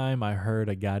first time I heard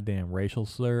a goddamn racial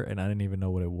slur, and I didn't even know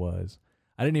what it was.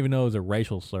 I didn't even know it was a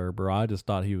racial slur, bro. I just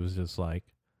thought he was just like,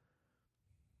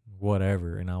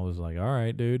 whatever. And I was like, all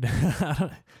right, dude.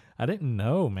 I didn't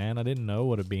know, man. I didn't know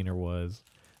what a beaner was.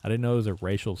 I didn't know it was a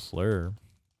racial slur.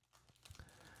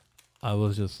 I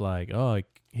was just like, oh,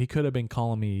 he could have been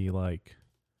calling me like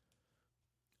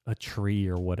a tree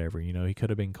or whatever, he could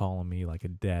have been calling me like a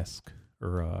desk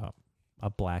or a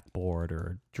blackboard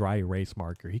or a dry erase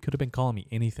marker. He could have been calling me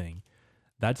anything.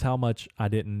 That's how much I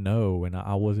didn't know, and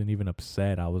I wasn't even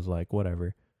upset. I was like,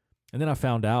 whatever. And then I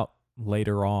found out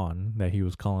later on that he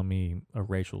was calling me a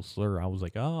racial slur. I was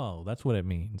like, oh, that's what it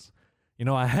means.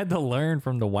 I had to learn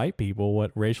from the white people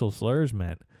what racial slurs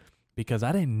meant because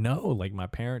I didn't know. Like, my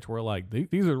parents were like,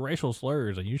 these are racial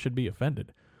slurs and you should be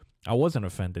offended. I wasn't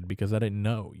offended because I didn't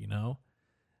know,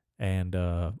 and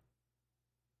I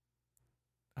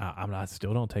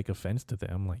still don't take offense to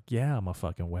them. Like, yeah, I'm a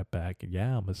fucking wetback.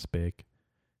 Yeah, I'm a spick.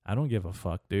 I don't give a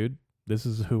fuck, dude. This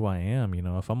is who I am.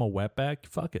 If I'm a wetback,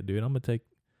 fuck it, dude. I'm gonna take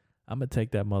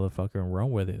that motherfucker and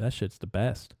run with it. That shit's the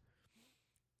best,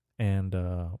 and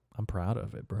I'm proud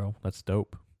of it, bro. That's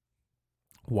dope.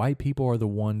 White people are the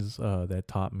ones that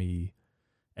taught me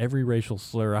every racial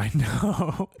slur I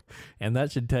know. And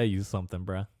that should tell you something,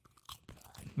 bruh.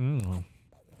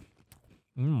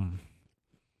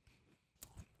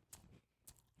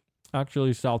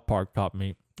 Actually, South Park taught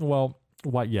me. Well,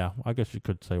 I guess you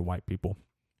could say white people.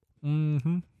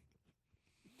 I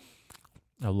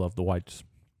love the whites.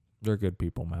 They're good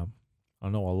people, man. I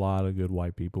know a lot of good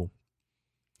white people.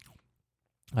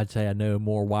 I'd say I know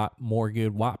more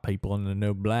good white people than I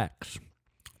know blacks.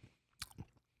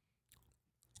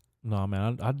 No,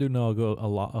 man, I do know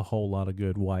a whole lot of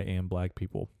good white and black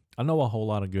people. I know a whole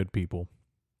lot of good people.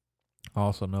 I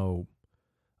also know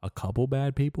a couple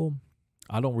bad people.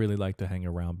 I don't really like to hang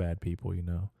around bad people,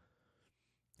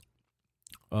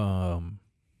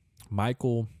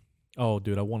 Michael. Oh,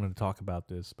 dude, I wanted to talk about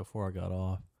this before I got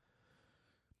off.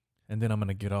 And then I'm going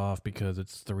to get off because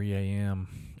it's 3 a.m.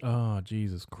 Oh,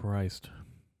 Jesus Christ.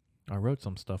 I wrote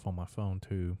some stuff on my phone,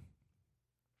 too.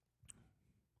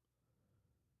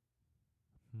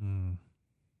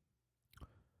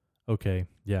 Okay,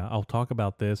 yeah, I'll talk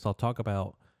about this. I'll talk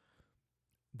about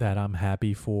that I'm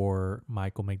happy for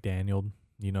Michael McDaniel,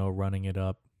 running it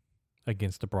up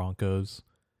against the Broncos.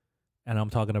 And I'm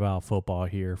talking about football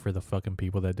here for the fucking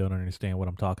people that don't understand what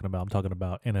I'm talking about. I'm talking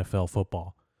about NFL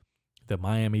football. The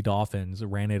Miami Dolphins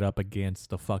ran it up against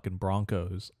the fucking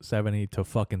Broncos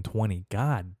 70-20.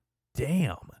 God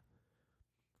damn.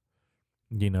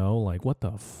 Like, what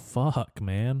the fuck,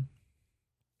 man?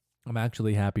 I'm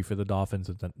actually happy for the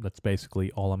Dolphins. That's basically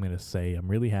all I'm going to say. I'm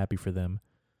really happy for them.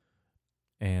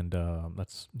 And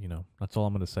that's all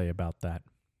I'm going to say about that.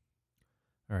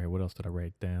 All right, what else did I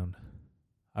write down?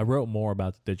 I wrote more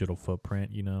about the digital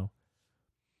footprint,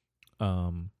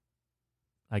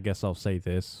 I guess I'll say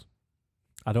this.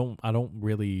 I don't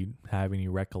really have any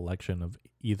recollection of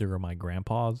either of my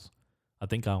grandpas. I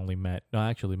think I only met,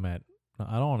 I don't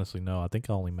honestly know. I think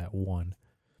I only met one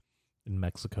in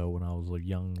Mexico when I was a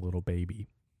young little baby.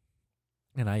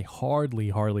 And I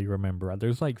hardly remember.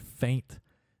 There's like faint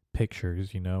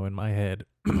pictures, in my head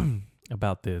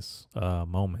about this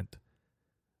moment.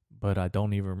 But I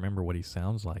don't even remember what he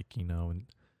sounds like, and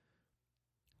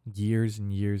years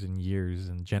and years and years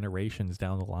and generations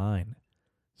down the line,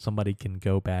 somebody can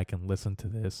go back and listen to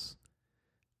this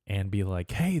and be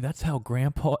like, hey, that's how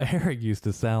Grandpa Eric used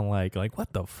to sound like. Like,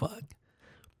 what the fuck?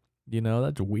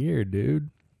 That's weird, dude.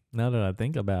 Now that I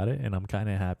think about it, and I'm kind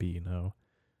of happy,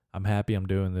 I'm happy I'm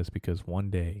doing this because one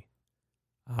day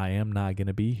I am not going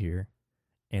to be here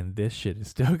and this shit is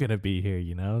still going to be here,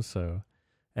 So,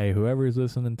 hey, whoever is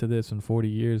listening to this in 40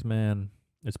 years, man,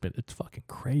 it's fucking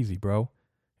crazy, bro.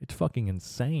 It's fucking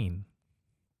insane.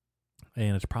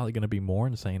 And it's probably going to be more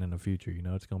insane in the future,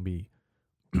 It's going to be,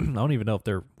 I don't even know if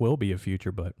there will be a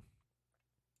future, but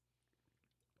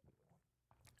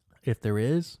if there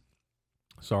is,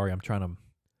 sorry,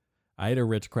 I ate a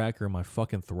Ritz cracker and my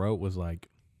fucking throat was like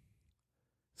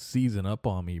seizing up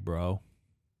on me, bro.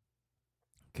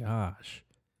 Gosh.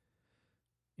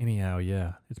 Anyhow,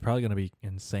 yeah, it's probably going to be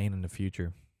insane in the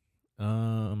future.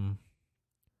 I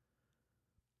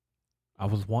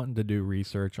was wanting to do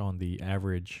research on the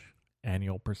average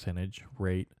annual percentage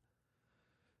rate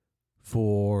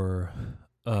for,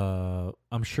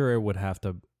 I'm sure it would have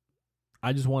to,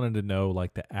 I just wanted to know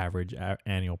like the average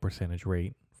annual percentage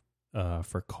rate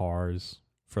for cars,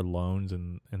 for loans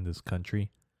in this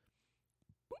country.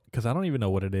 Because I don't even know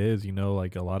what it is. You know,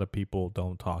 like a lot of people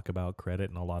don't talk about credit,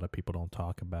 and a lot of people don't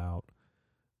talk about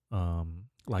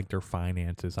like their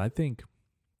finances. I think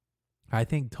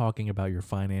talking about your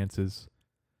finances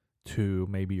to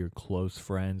maybe your close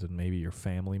friends and maybe your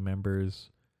family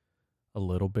members a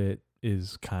little bit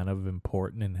is kind of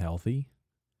important and healthy.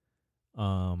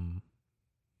 And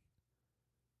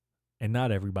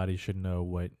not everybody should know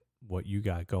what you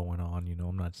got going on. You know,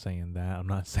 I'm not saying that. I'm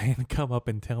not saying come up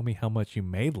and tell me how much you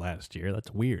made last year.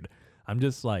 That's weird. I'm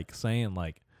just like saying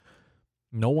like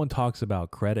no one talks about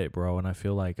credit, bro. And I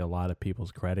feel like a lot of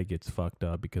people's credit gets fucked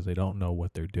up because they don't know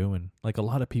what they're doing. Like a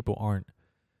lot of people aren't,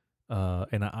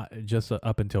 and I just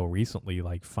up until recently,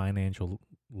 like financial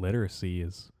literacy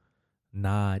is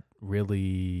not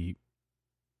really,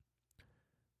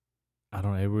 I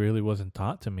don't know, it really wasn't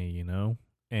taught to me, you know?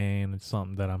 And it's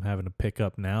something that I'm having to pick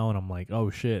up now, and I'm like, oh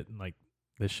shit, like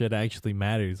this shit actually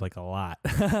matters like a lot.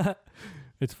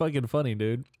 It's fucking funny,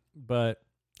 dude. But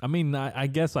I mean, I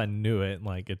guess I knew it.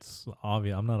 Like it's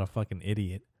obvious. I'm not a fucking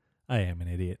idiot. I am an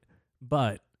idiot,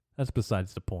 but that's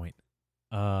besides the point.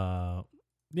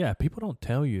 Yeah, people don't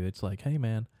tell you. It's like, hey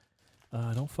man,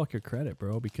 don't fuck your credit,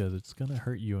 bro, because it's gonna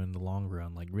hurt you in the long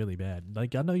run, like really bad.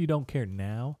 Like I know you don't care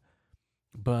now,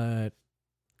 but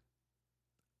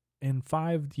in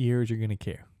 5 years you're gonna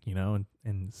care, you know, and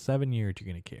in 7 years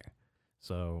you're gonna care.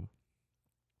 So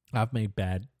I've made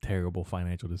bad, terrible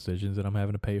financial decisions that I'm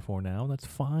having to pay for now, and that's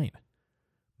fine.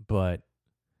 But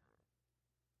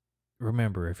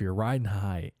remember, if you're riding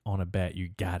high on a bet, you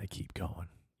gotta keep going.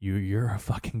 You're a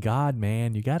fucking god,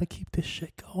 man. You gotta keep this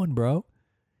shit going, bro.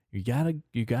 You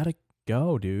gotta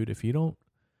go, dude. If you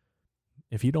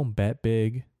don't bet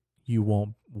big, you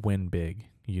won't win big.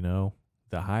 You know,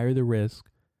 the higher the risk,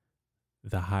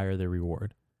 the higher the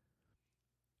reward.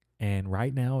 And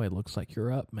right now, it looks like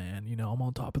you're up, man. You know, I'm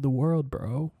on top of the world,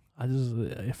 bro.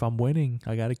 If I'm winning,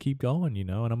 I got to keep going, you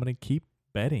know, and I'm going to keep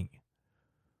betting.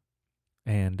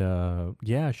 And,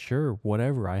 yeah, sure,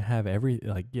 whatever. I have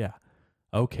yeah,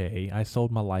 okay, I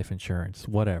sold my life insurance,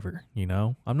 whatever, you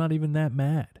know. I'm not even that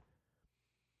mad.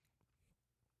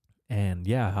 And,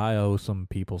 yeah, I owe some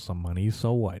people some money,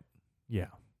 so what? Yeah,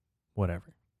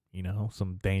 whatever, you know,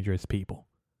 some dangerous people.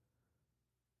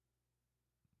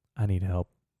 I need help.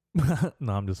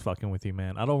 No, I'm just fucking with you,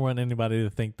 man. I don't want anybody to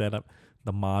think that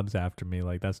the mob's after me.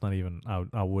 Like that's not even.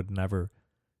 I would never,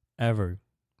 ever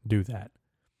do that.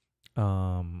 Yes,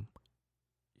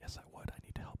 I would. I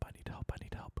need help.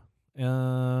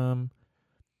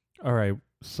 All right.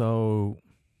 So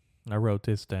I wrote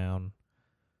this down.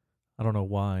 I don't know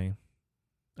why.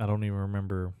 I don't even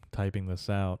remember typing this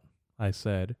out. I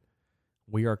said,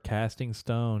 "We are casting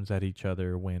stones at each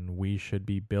other when we should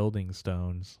be building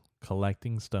stones."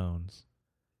 Collecting stones.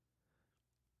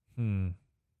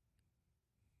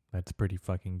 That's pretty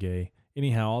fucking gay.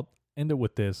 Anyhow, I'll end it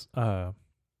with this. And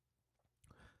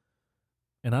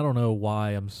I don't know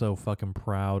why I'm so fucking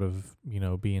proud of, you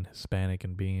know, being Hispanic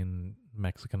and being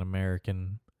Mexican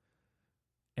American.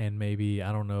 And maybe,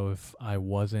 I don't know if I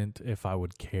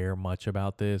would care much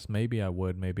about this. Maybe I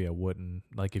would, maybe I wouldn't.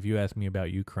 Like, if you ask me about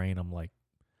Ukraine, I'm like,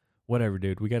 whatever,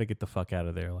 dude, we got to get the fuck out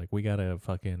of there. Like, we got to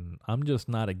I'm just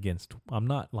not I'm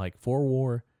not like for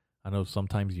war. I know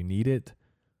sometimes you need it,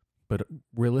 but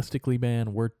realistically,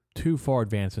 man, we're too far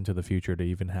advanced into the future to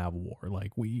even have war.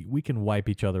 Like, we can wipe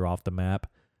each other off the map.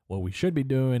 What we should be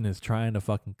doing is trying to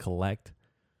fucking collect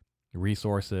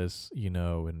resources, you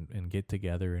know, and get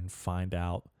together and find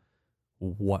out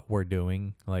what we're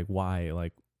doing. Like, why?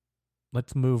 Like,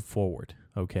 let's move forward,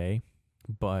 okay?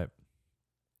 But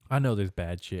I know there's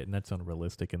bad shit, and that's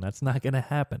unrealistic, and that's not going to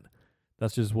happen.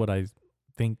 That's just what I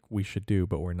think we should do,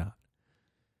 but we're not.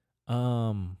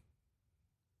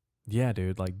 Yeah,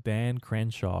 dude, like Dan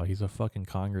Crenshaw, he's a fucking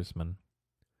congressman.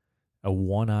 A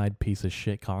one-eyed piece of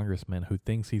shit congressman who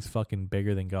thinks he's fucking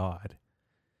bigger than God.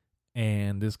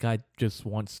 And this guy just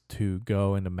wants to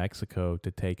go into Mexico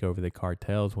to take over the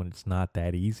cartels when it's not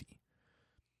that easy.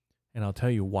 And I'll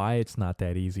tell you why it's not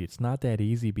that easy. It's not that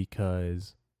easy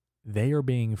because they are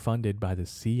being funded by the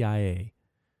CIA,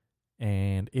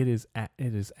 and it is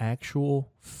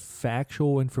actual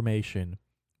factual information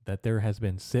that there has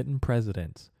been sitting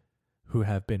presidents who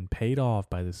have been paid off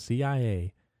by the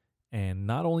CIA, and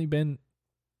not only been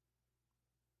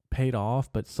paid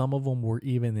off, but some of them were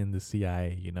even in the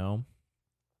CIA, you know?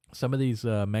 Some of these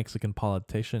Mexican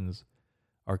politicians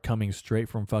are coming straight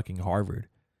from fucking Harvard,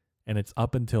 and it's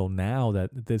up until now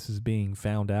that this is being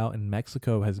found out, and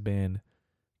Mexico has been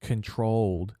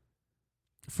controlled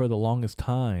for the longest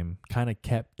time, kind of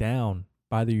kept down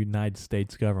by the United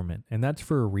States government. And that's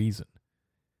for a reason.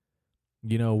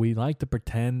 You know, we like to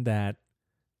pretend that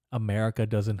America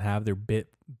doesn't have their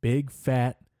big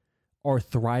fat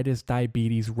arthritis,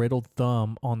 diabetes, riddled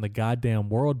thumb on the goddamn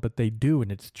world, but they do,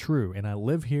 and it's true. And I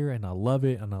live here, and I love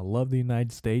it, and I love the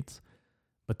United States,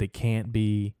 but they can't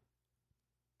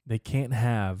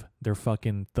have their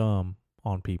fucking thumb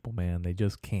on people, man. They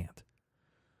just can't.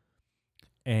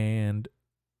 And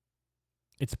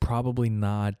it's probably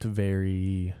not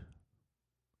very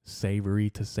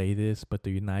savory to say this, but the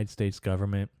United States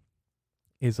government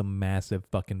is a massive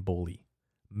fucking bully.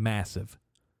 Massive.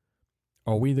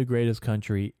 Are we the greatest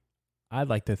country? I'd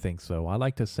like to think so. I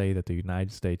like to say that the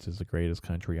United States is the greatest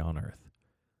country on earth.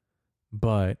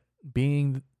 But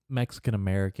being Mexican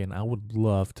American, I would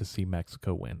love to see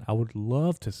Mexico win. I would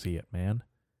love to see it, man.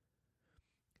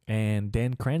 And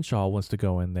Dan Crenshaw wants to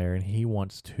go in there and he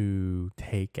wants to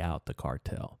take out the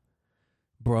cartel.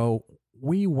 Bro,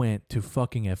 we went to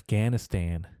fucking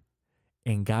Afghanistan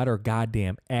and got our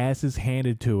goddamn asses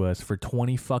handed to us for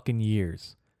 20 fucking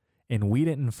years. And we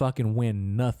didn't fucking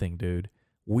win nothing, dude.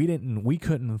 We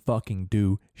couldn't fucking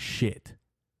do shit.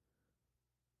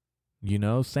 You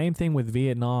know, same thing with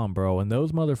Vietnam, bro. And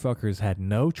those motherfuckers had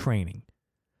no training.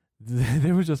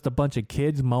 There was just a bunch of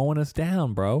kids mowing us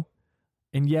down, bro.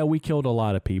 And yeah, we killed a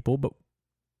lot of people, but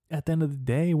at the end of the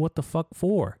day, what the fuck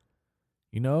for?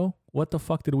 You know, what the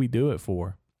fuck did we do it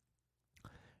for?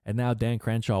 And now Dan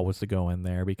Crenshaw wants to go in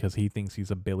there because he thinks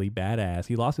he's a Billy badass.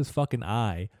 He lost his fucking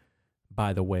eye,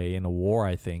 by the way, in a war,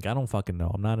 I think. I don't fucking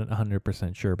know. I'm not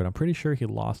 100% sure, but I'm pretty sure he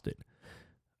lost it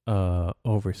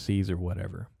overseas or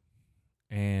whatever.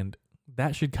 And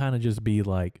that should kind of just be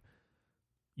like,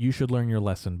 you should learn your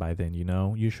lesson by then, you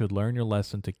know? You should learn your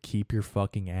lesson to keep your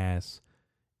fucking ass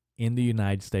in the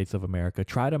United States of America.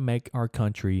 Try to make our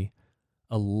country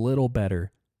a little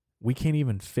better. We can't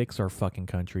even fix our fucking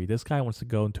country. This guy wants to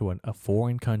go into a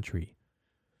foreign country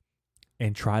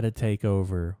and try to take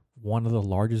over one of the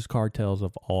largest cartels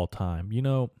of all time. You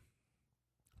know,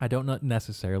 I don't not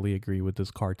necessarily agree with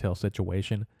this cartel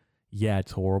situation. Yeah,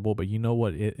 it's horrible, but you know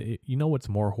what? You know what's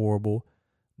more horrible?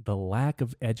 The lack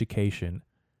of education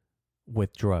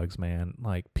with drugs, man.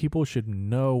 Like, people should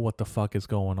know what the fuck is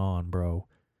going on, bro.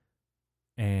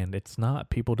 And it's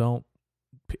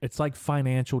like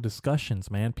financial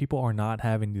discussions, man. People are not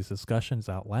having these discussions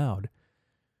out loud.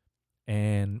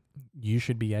 And you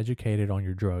should be educated on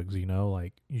your drugs, you know?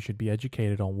 Like, you should be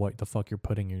educated on what the fuck you're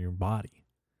putting in your body.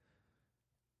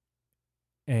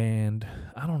 And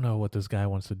I don't know what this guy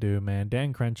wants to do, man.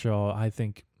 Dan Crenshaw, I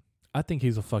think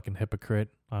he's a fucking hypocrite.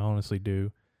 I honestly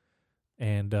do.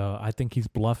 And I think he's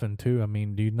bluffing too. I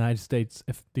mean,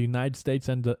 if the United States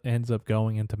ends up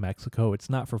going into Mexico, it's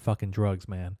not for fucking drugs,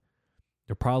 man.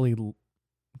 They're probably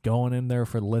going in there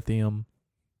for lithium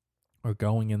or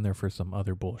going in there for some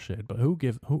other bullshit. But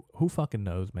who fucking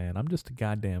knows, man? I'm just a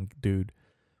goddamn dude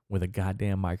with a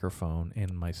goddamn microphone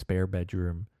in my spare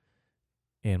bedroom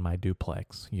in my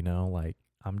duplex, you know? Like,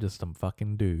 I'm just some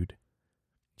fucking dude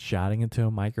shouting into a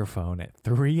microphone at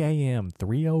 3 a.m.,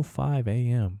 3:05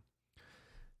 a.m.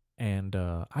 And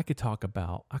I could talk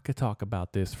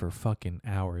about this for fucking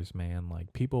hours, man.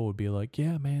 Like, people would be like,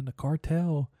 yeah, man, the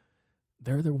cartel,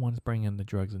 they're the ones bringing the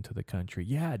drugs into the country.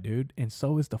 Yeah, dude. And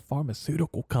so is the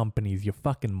pharmaceutical companies, you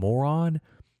fucking moron.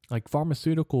 Like,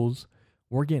 pharmaceuticals,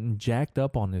 we're getting jacked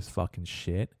up on this fucking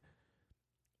shit.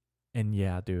 And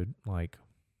yeah, dude, like,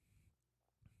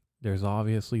 there's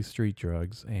obviously street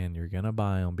drugs, and you're gonna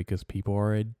buy them because people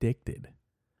are addicted.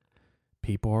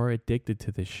 People are addicted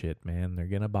to this shit, man. They're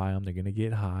gonna buy them, they're gonna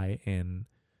get high, and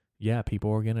yeah,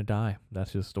 people are gonna die.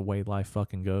 That's just the way life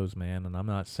fucking goes, man. And I'm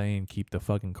not saying keep the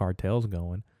fucking cartels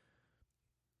going.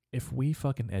 If we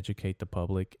fucking educate the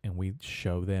public and we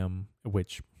show them,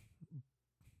 which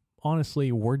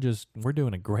honestly, we're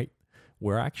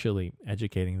actually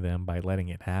educating them by letting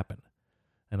it happen.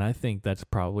 And I think that's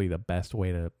probably the best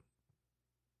way to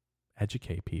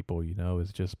educate people, you know,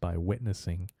 is just by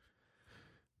witnessing.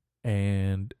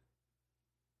 And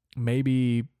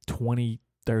maybe 20,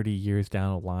 30 years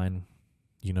down the line,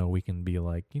 you know, we can be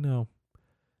like, you know,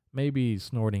 maybe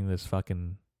snorting this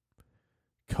fucking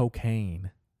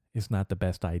cocaine is not the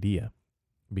best idea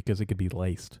because it could be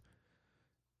laced.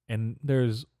 And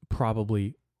there's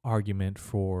probably argument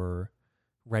for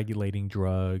regulating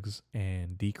drugs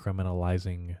and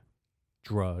decriminalizing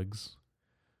drugs.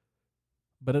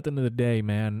 But at the end of the day,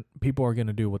 man, people are going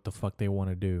to do what the fuck they want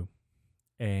to do.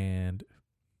 And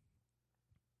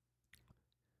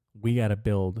we got to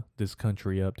build this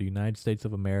country up. The United States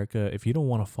of America, if you don't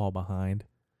want to fall behind,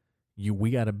 we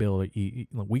got to build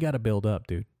up,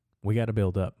 dude. We got to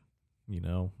build up, you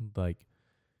know? Like,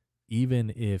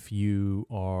 even if you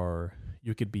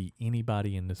could be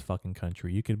anybody in this fucking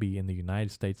country. You could be in the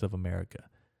United States of America.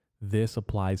 This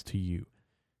applies to you.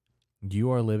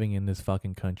 You are living in this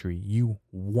fucking country. You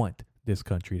want this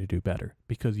country to do better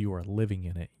because you are living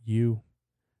in it. You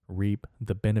reap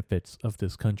the benefits of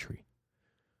this country.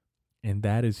 And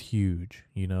that is huge.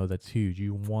 You know, that's huge.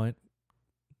 You want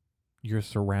your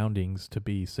surroundings to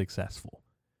be successful.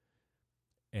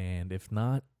 And if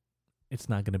not, it's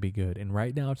not going to be good. And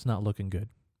right now, it's not looking good.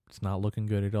 It's not looking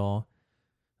good at all.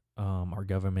 Our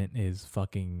government is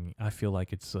fucking, I feel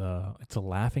like it's a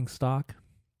laughing stock.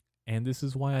 And this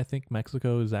is why I think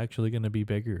Mexico is actually going to be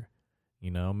bigger.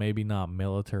 You know, maybe not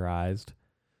militarized,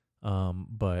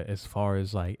 but as far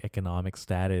as like economic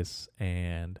status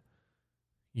and,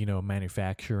 you know,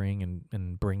 manufacturing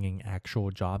and bringing actual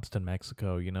jobs to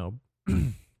Mexico, you know,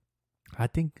 I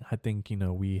think, you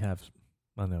know, we have,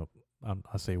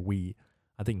 I say we,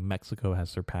 I think Mexico has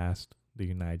surpassed the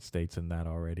United States in that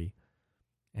already.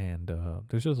 And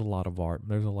there's just a lot of art.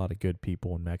 There's a lot of good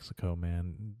people in Mexico,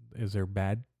 man. Is there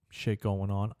bad shit going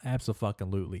on?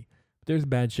 Absolutely. There's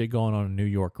bad shit going on in New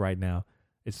York right now.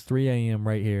 It's 3 a.m.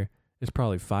 right here. It's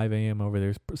probably 5 a.m. over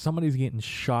there. Somebody's getting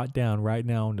shot down right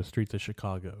now on the streets of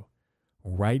Chicago.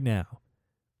 Right now.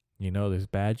 You know, there's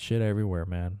bad shit everywhere,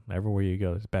 man. Everywhere you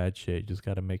go, there's bad shit. You just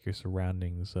got to make your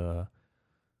surroundings a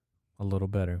little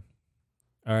better.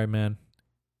 All right, man.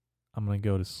 I'm going to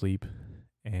go to sleep.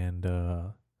 And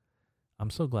I'm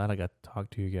so glad I got to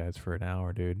talk to you guys for an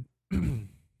hour, dude. I'm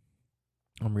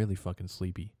really fucking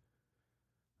sleepy.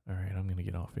 All right, I'm going to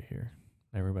get off of here.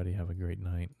 Everybody have a great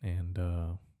night. And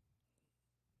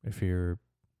if you're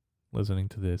listening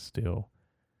to this still,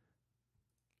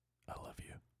 I love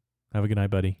you. Have a good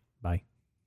night, buddy. Bye.